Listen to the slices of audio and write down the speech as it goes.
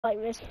like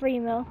this 3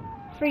 mil,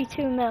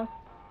 2 mil.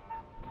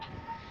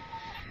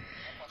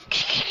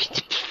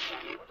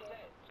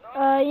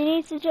 You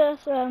need to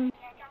just go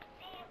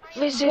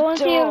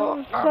onto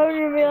your phone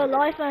in real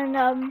life,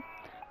 and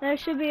there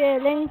should be a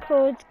link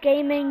called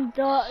gaming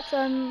dot.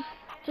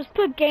 Just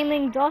put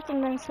gaming dot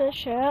and then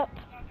search it up,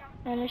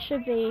 and it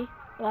should be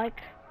like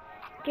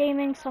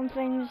gaming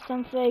something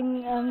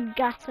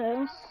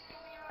Gato,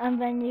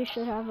 and then you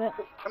should have it.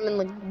 I'm in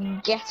the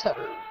ghetto.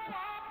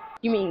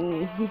 You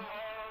mean?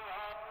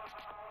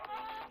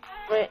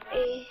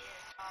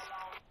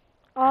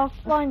 I'll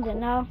find it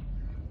now.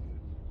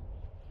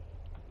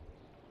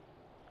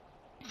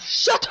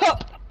 Shut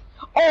up!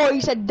 Oh,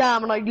 he said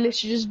damn, and I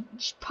literally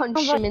just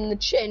punched him in the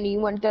chin. He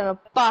went down a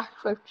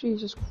backflip.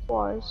 Jesus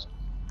Christ.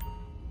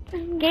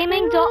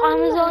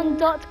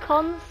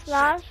 Gaming.amazon.com/.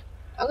 I'm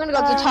gonna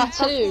go to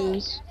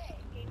tattoos.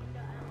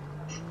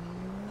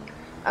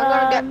 I'm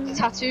gonna get the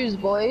tattoos,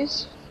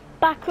 boys.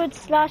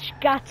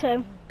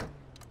 /Gato.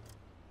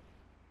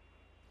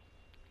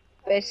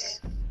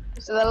 This.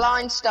 So the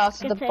line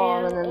starts at the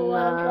bottom, and then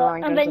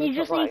line and then you to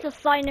just the need to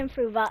sign in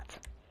through that.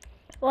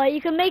 Well,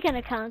 you can make an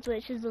account,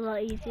 which is a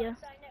lot easier.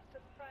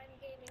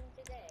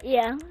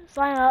 Yeah,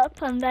 sign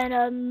up, and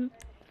then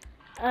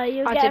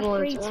you'll get a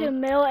free 2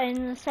 mil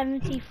in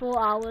 74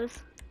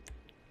 hours.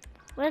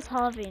 Where's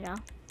Harvey now?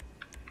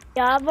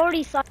 Yeah, I've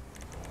already signed.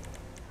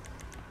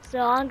 So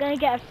I'm gonna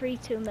get a free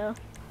 2 mil.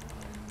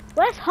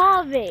 Where's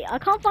Harvey? I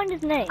can't find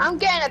his name. I'm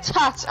getting a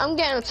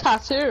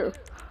tattoo.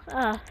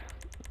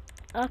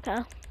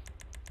 Okay.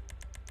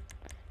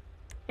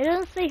 It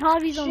doesn't say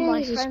Harvey's on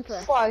my friends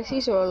list. Christ,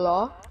 these are a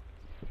lot.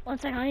 1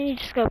 second, I need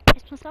to just go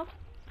piss myself.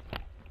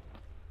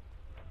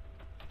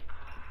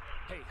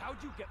 Hey,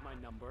 how'd you get my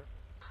number?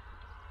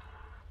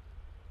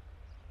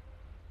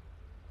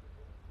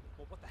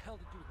 Well, what the hell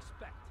did you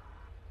expect?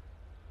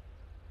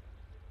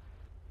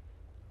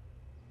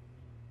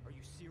 Are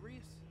you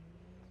serious?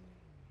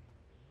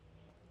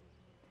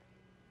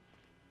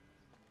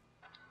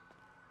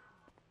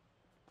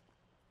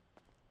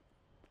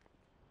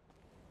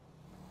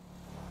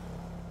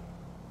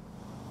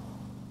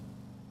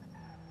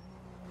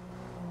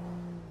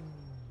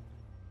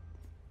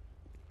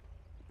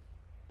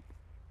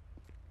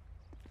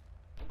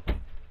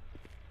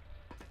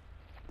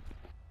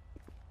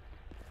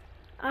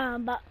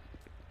 But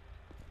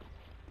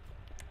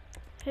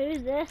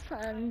who's this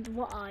and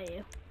what are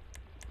you?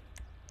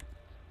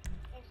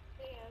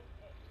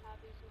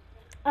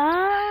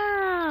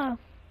 Ah!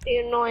 The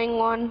annoying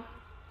one.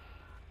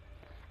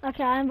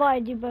 Okay, I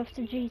invited you both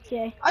to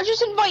GTA. I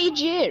just invited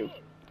you.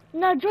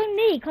 No, join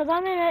me, because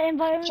I'm in an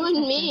invite only.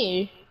 Join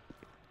me.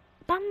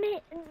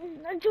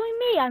 Join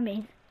me, I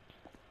mean.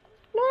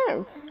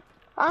 No.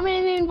 I'm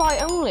in an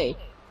invite only.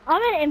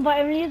 I'm in an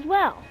invite only as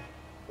well.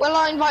 Well,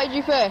 I invited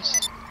you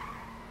first.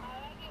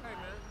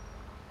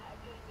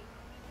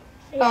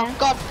 Yeah. Oh,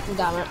 god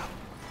damn it.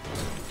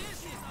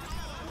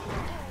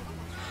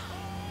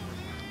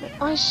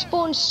 I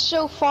spawned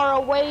so far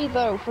away,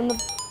 though, from the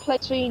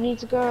place where you need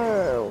to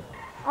go.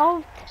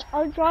 I'll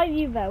drive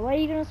you there. Where are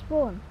you going to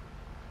spawn?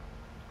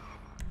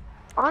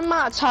 I'm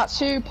at a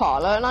tattoo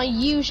parlor, and I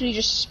usually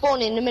just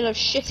spawn in the middle of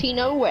shitty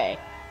nowhere.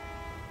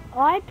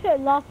 I put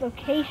last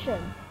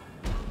location.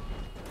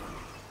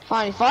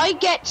 Fine, if I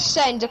get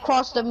sent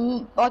across the,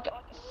 like,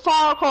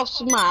 far across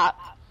the map,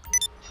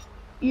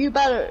 you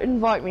better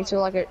invite me to,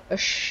 like, a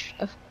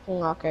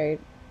fucking arcade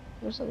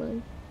or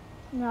something.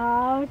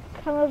 No,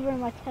 come over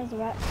in my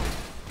Tesseract.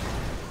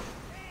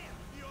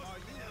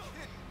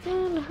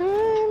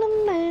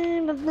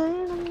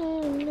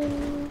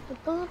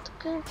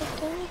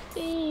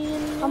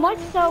 I might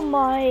sell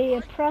my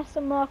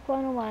Oppressor Mark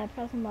 1 or my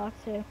Oppressor Mark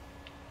 2.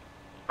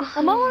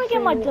 I might want to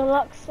get my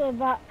Deluxe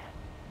back.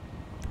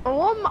 I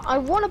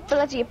want a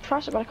bloody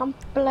Oppressor, but I can't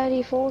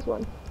bloody afford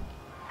one.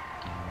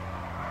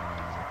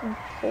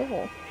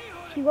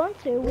 If you want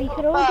to, we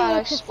could all do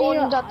a casino.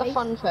 Spawned at the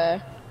fun fair.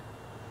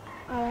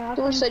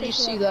 Someone said you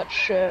see that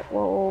shit.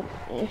 Well,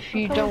 if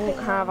you don't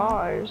have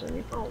eyes, then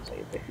you can't see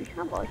it. But if you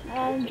have eyes, you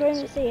can join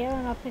the CEO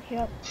and I'll pick you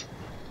up.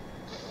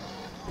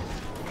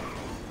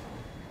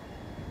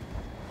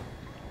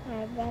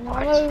 Then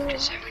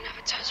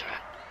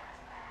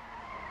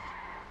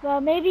well,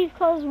 maybe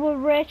because we're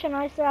rich and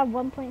I still have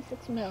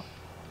 1.6 mil.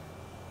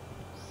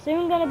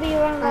 Soon gonna be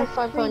around like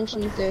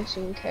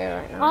 513k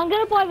right now. I'm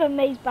gonna buy the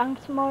Maze Bank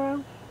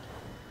tomorrow.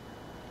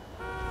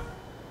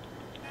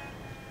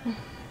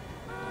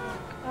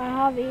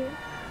 Harvey,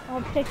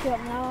 I'll pick you up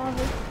now,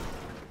 Harvey.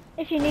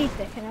 If you need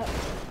picking up.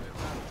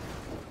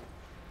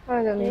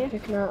 I don't need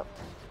picking up.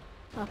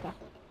 Okay.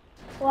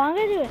 Well, I'm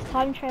gonna do a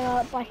time trail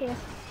up by here.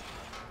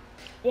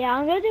 Yeah,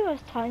 I'm gonna do a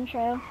time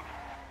trail.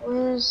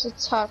 Where's the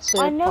tattoo?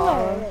 I know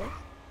where it is.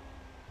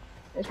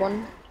 There's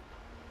one.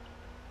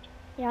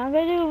 Yeah, I'm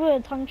gonna do a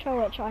time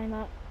trail which I'm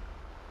at.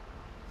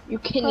 You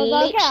can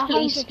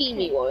literally see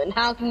me, woman.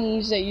 How can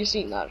you say you've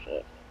seen that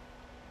shit?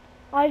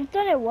 I've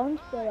done it once,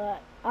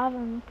 but I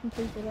haven't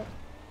completed it.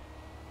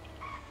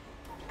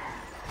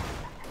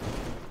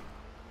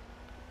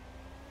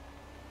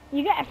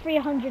 You get a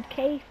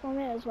 300k from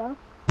it as well.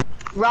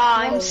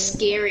 Run,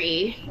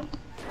 scary.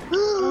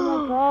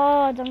 Oh my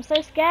god, I'm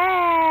so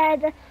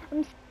scared.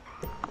 I'm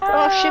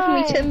Oh, shiver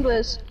me scared.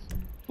 timbers.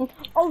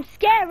 Oh,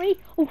 scary.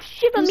 Oh,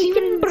 shiver Who's me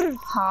even in timbers. the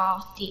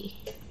party?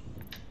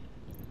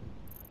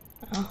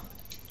 Oh.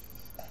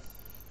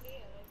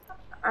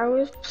 I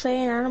was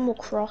playing Animal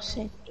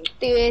Crossing.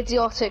 The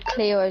idiotic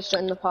Cleo is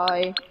in the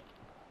party.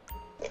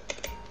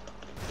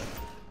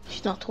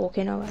 She's not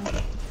talking over.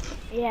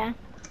 Yeah.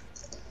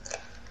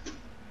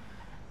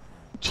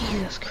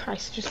 Jesus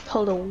Christ, just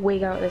pulled a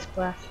wig out of this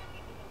breath.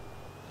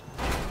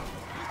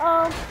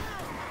 Oh,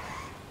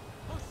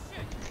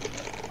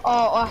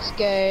 Oh, that's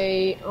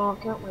gay. Oh,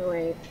 get out my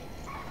way.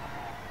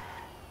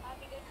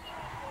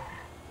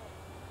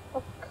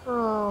 Oh,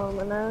 come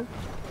on now.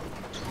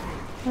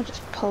 I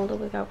just pulled a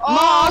wig out.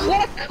 Oh,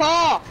 what a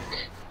cock!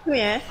 Come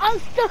here. I'm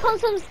stuck on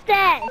some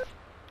stairs.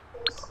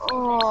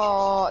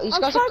 Oh, these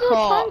I'm guys trying are to do a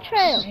time cocks.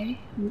 trail.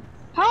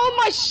 How am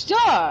I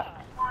stuck?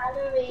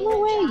 No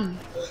way.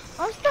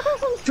 I'm stuck on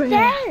some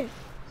stairs.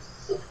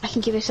 I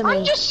can give you something.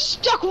 I'm just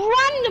stuck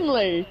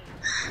randomly.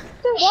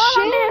 While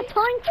I'm in a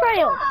time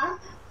trail.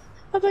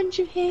 A bunch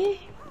of hair.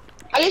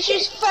 I literally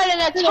just fell in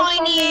a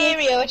tiny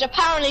area which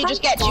apparently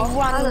just gets you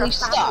randomly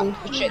stuck,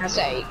 for shit's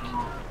sake.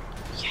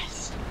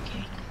 Yes.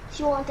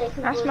 Okay.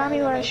 Ask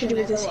mommy what I should do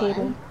with this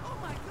hair.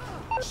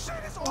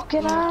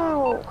 Get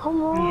out,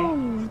 come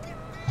on.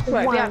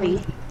 Right, Wow.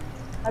 Gabby.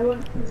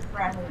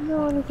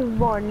 No, I need to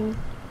run.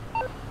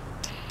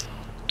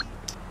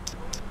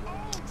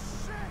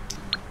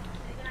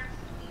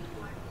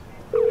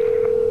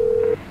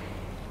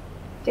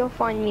 They'll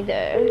find me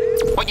there.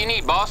 What you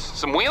need, boss?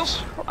 Some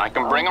wheels? I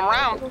can bring them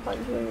round.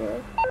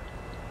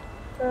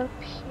 The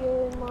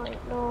pure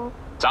might not.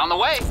 It's on the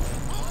way.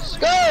 Let's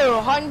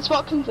go! Hiding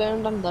spot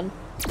confirmed, I'm done.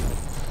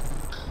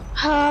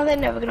 Ah, they're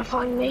never gonna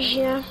find me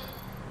here.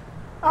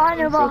 I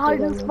know about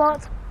hiding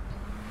spots.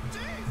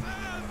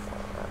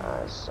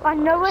 I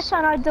know it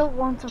and I don't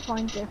want to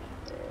find you.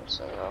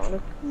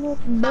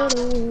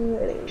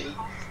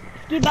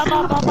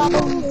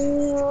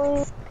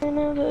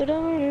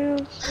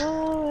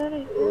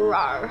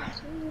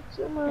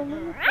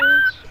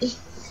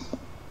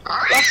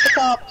 That's the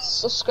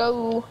cops, let's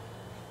go.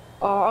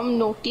 Oh, I'm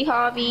naughty,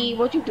 Harvey.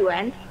 What you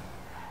doing?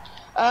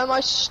 I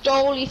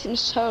stole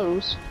Ethan's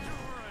toes.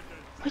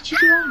 What'd you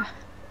do that?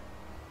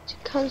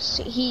 Because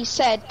he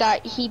said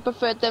that he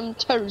preferred them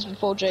toes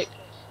before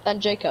than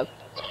Jacob.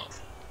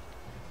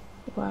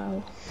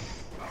 Wow.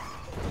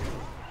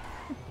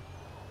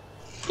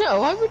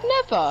 No, I would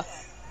never.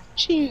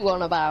 What you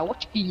on about?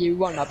 What are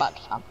you on about,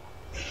 fam?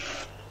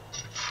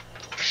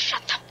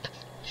 Shut up.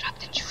 Shut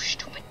up, you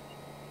stupid.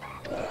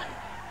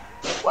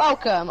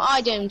 Welcome,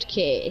 I don't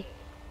care.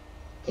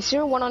 Is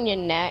there one on your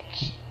neck?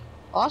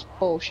 Oh, that's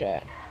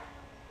bullshit.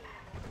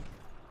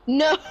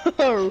 No!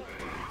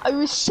 I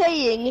was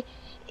saying,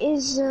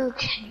 is there...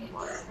 Okay.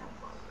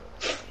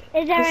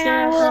 Is there an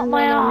animal up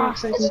my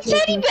arse? It's a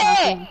teddy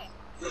bear!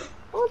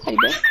 Oh, teddy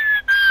bear.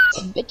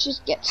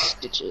 Bitches get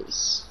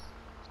stitches.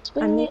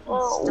 Spin it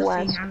out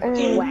wet.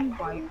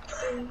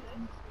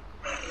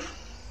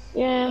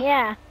 Yeah.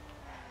 Yeah.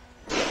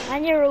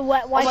 And you're a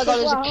wet Oh wipe my god,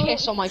 as there's well. a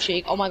kiss on my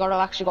cheek. Oh my god,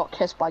 I've actually got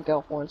kissed by a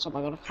girl once. Oh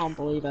my god, I can't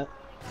believe it.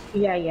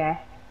 Yeah.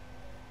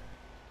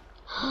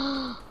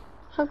 How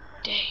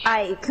dare you.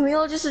 Aye, can we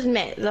all just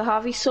admit that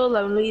Harvey's so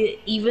lonely that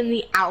even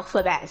the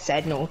alphabet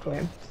said no to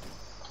him?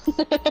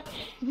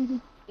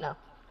 No.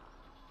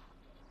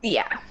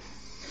 Yeah.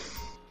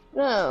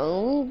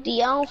 No,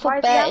 the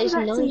alphabet is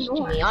alphabet nice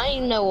to me. I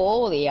know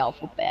all the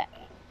alphabet.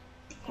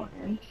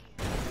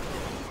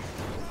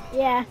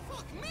 Yeah,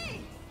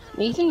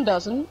 Ethan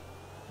doesn't.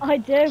 I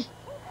do.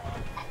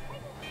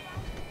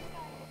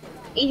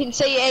 Ethan,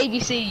 say your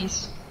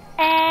ABCs.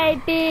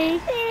 A B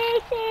C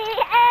C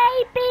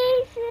A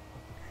B C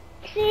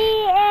C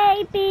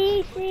A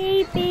B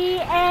C B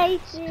A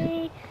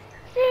C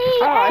C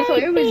I thought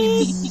it A was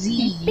B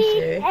Z. B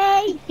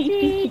A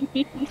C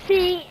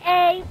C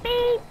A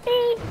B B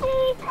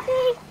C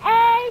C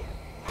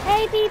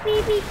A B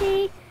B B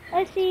C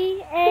A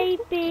C A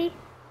B.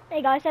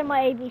 Hey guys, send my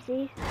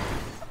ABCs.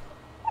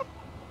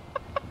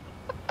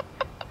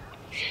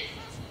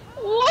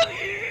 What?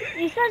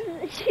 She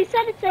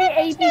said it's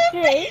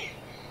ABC.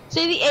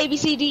 Say the A B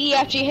C D E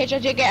F G H I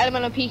J K L M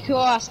N O P Q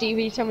R S T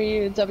V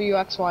W W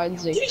X Y and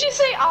Z. Did you just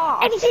say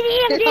R? A B C D E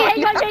F G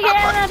H I J K L M N O P Q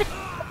R S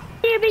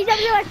T V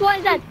W X Y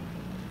and Z.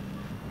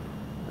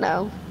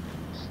 No.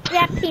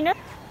 Yeah, peanut.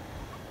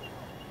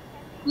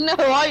 No,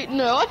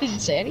 I didn't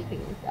say anything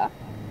like that.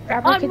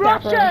 I'm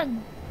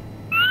Russian.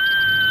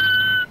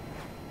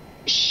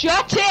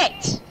 Shut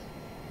it!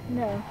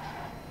 No.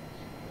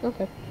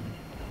 Okay.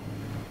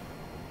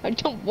 I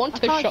don't want I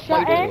to can't shut my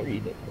shut door it.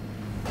 either.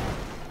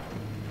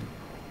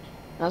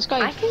 That's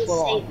going I can say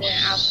the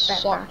alphabet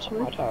sucked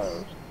my backwards.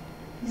 toes.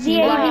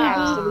 Z A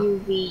W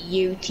V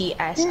U T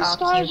S R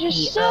Q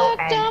P O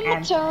N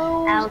M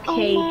L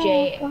K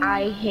J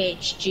I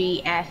H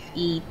G F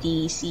E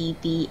D C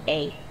B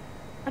A. B.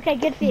 Okay,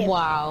 good for you.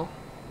 Wow.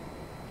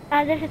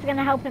 This is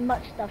gonna help in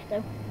much stuff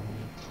though.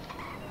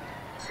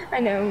 I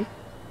know.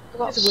 I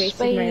got Just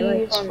wasted my life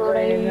spades on for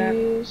doing that.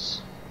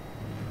 days.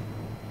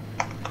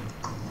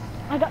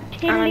 I got And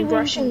tiddly I'm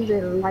brushing winky.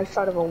 the life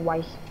out of a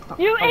wife.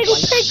 You Eagle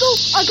Pickle?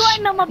 I got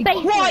him in my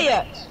basement.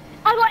 Quiet!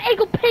 I got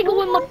Eagle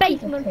Pickle in my Oh,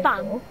 basement, Eagle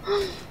fam. Pickle.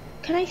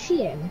 Can I see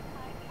him?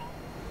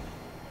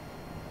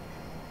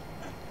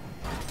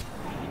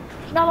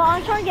 No, but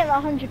I'm trying to get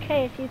that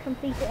 100k if you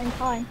complete it in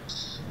time.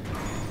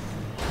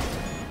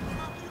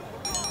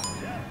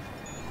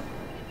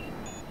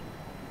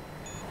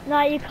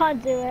 No, you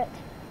can't do it.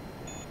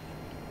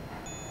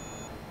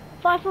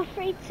 5, 4,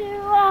 3, 2.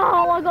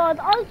 Oh my god,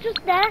 I was just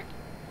there.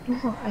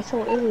 Oh, I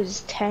thought it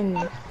was 10.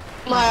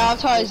 My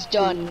avatar is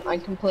done.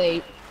 I'm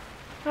complete.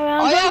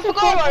 Alright, Oh yeah, I I'm going to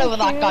forgot Forts right and over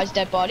that Tunes. guy's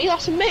dead body.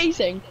 That's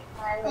amazing.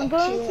 I'm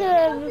going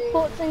to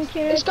Forts and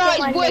Tunes. This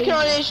guy's working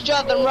on his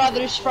job and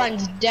rather his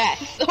friend's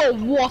death. Oh,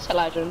 what a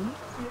legend.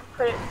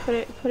 Put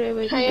it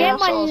with Hey, Get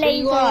my assholes, where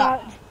you laser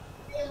at? out.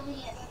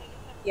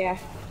 Yeah.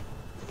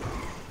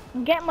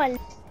 Get my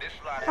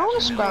I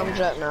want a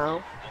scramjet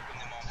now.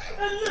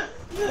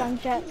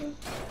 jet.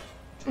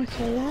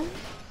 Okay then.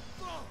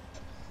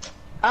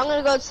 I'm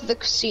gonna go to the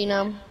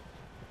casino.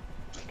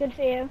 Good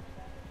for you.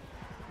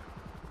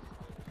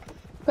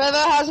 Whoever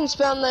hasn't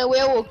spun their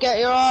wheel will get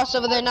your ass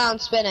over there now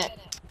and spin it.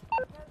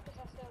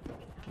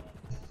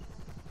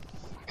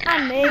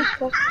 And me.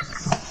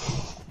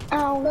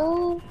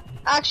 Ow.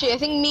 Actually, I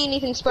think me and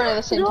Ethan spun at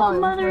the same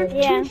time.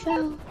 Yeah.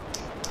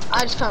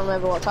 I just can't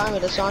remember what time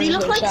it is, so I'm They just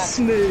look gonna like check.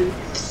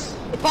 smooths.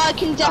 If I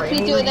can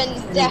definitely do it,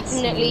 then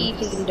definitely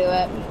Ethan can do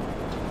it.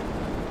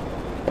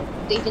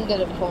 Ethan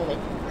did it before me.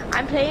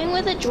 I'm playing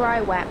with a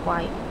dry wet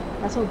wipe.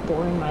 That's how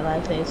boring my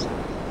life is.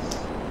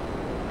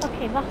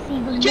 Okay, that's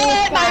even more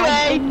Get my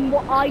bad way. than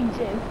what I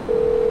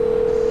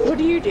do. What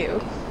do you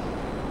do?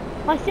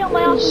 I sit on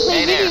my ass and play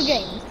Hey there. video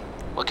games.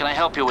 What can I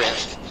help you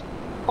with?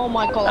 Oh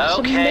my god, that's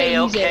Okay,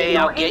 amazing. okay,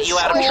 I'll get you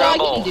out of I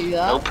trouble. can do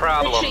that. No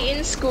problem. Literally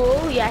in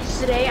school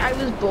yesterday, I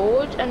was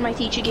bored and my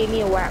teacher gave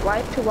me a wet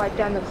wipe to wipe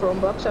down the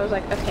Chromebook. So I was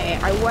like, okay,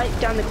 I wiped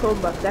down the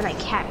Chromebook, then I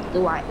kept the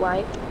wet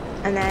wipe,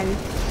 and then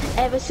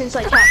ever since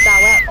I kept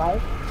that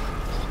wet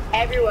wipe,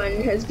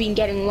 everyone has been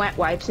getting wet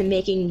wipes and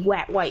making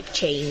wet wipe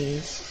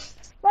chains.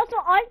 That's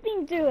what I've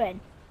been doing.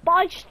 But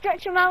I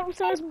stretch them out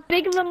so it's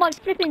bigger than my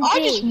flipping I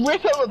just D.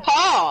 rip them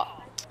apart.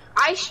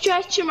 I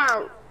stretch them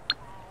out.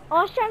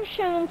 I stretch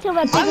them until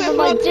they're I bigger rip than them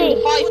my up D.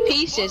 in 5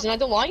 pieces and I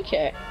don't like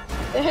it.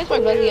 It hurts my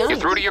bloody You're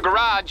hands. through to your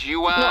garage.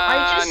 You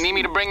I just- need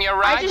me to bring you a I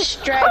ride?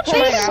 just stretch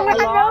mine Please out a run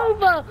lot. over.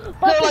 No,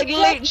 Like like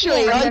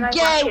literally, and I then I wash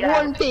get it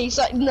out. one piece,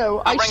 like,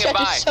 no, I bring it stretch it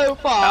by. so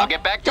far. I'll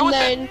get back to and it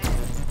then...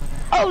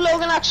 Oh,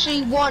 Logan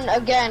actually won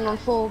again on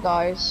Fall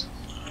Guys.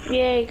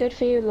 Yay, good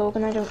for you,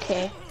 Logan. I don't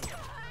care.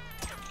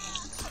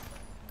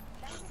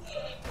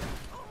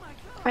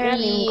 I haven't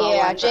even got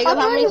Yeah, one. Jacob,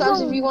 how many I've times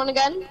only have you won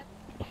again?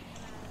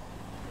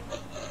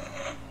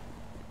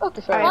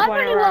 Okay, fair I've enough. I've won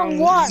only around won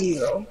once.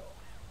 0.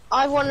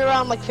 I've won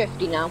around like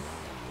 50 now.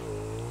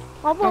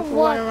 I I've want won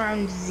one.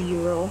 around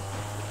 0.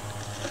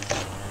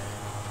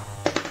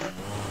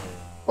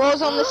 What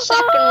was on the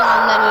second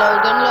round then,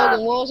 Logan?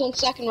 Logan, what was on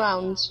second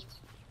round?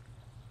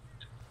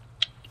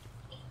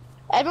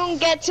 Everyone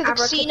get to the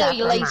casino,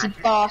 you lazy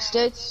magic.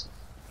 bastards.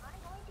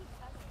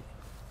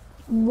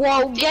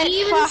 Whoa, get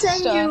even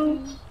send faster.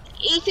 you-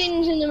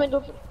 Ethan's in the middle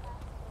of...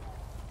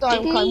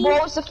 Didn't he-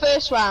 What was the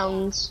first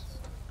round?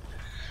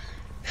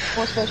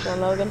 What's the first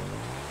round, Logan?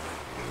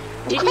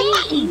 Didn't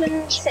he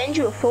even send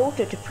you a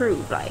photo to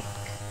prove, like?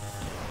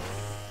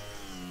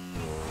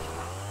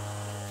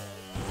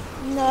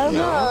 No.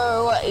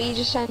 No, he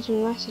just sent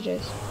me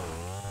messages.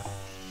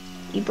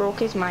 He broke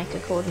his mic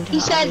according to He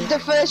said Harvey. the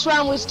first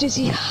round was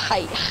Dizzy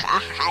Heights.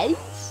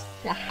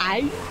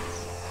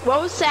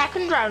 What was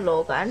second round,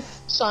 Logan?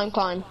 Slime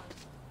climb.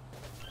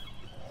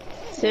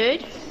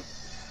 Third?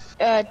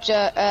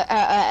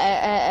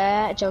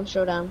 Jump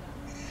showdown.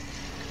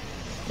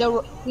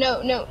 No,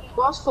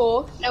 What's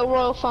fourth? no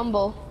Royal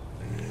Fumble.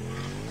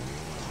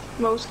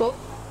 Most fourth?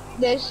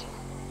 There's...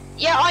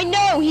 Yeah, I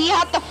know, he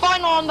had the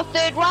final on the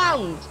third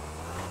round.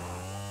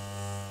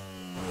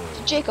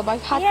 Jacob,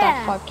 I've had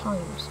that Yeah. 5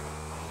 times.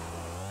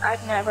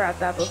 I've never had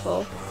that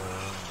before.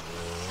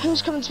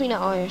 Who's coming to me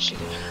now? Oh, yeah, she.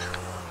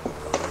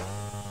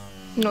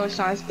 No, it's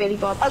not. It's Billy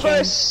Bob I got a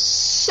King.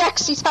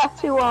 sexy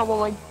tattoo on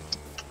my...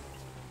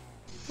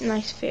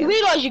 Nice You feel.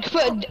 realise you could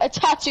put a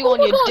tattoo on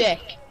my your God. dick?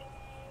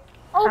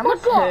 Oh I'm my a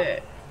god.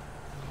 hurt.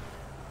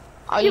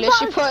 I You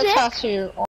literally got a put a dick? tattoo on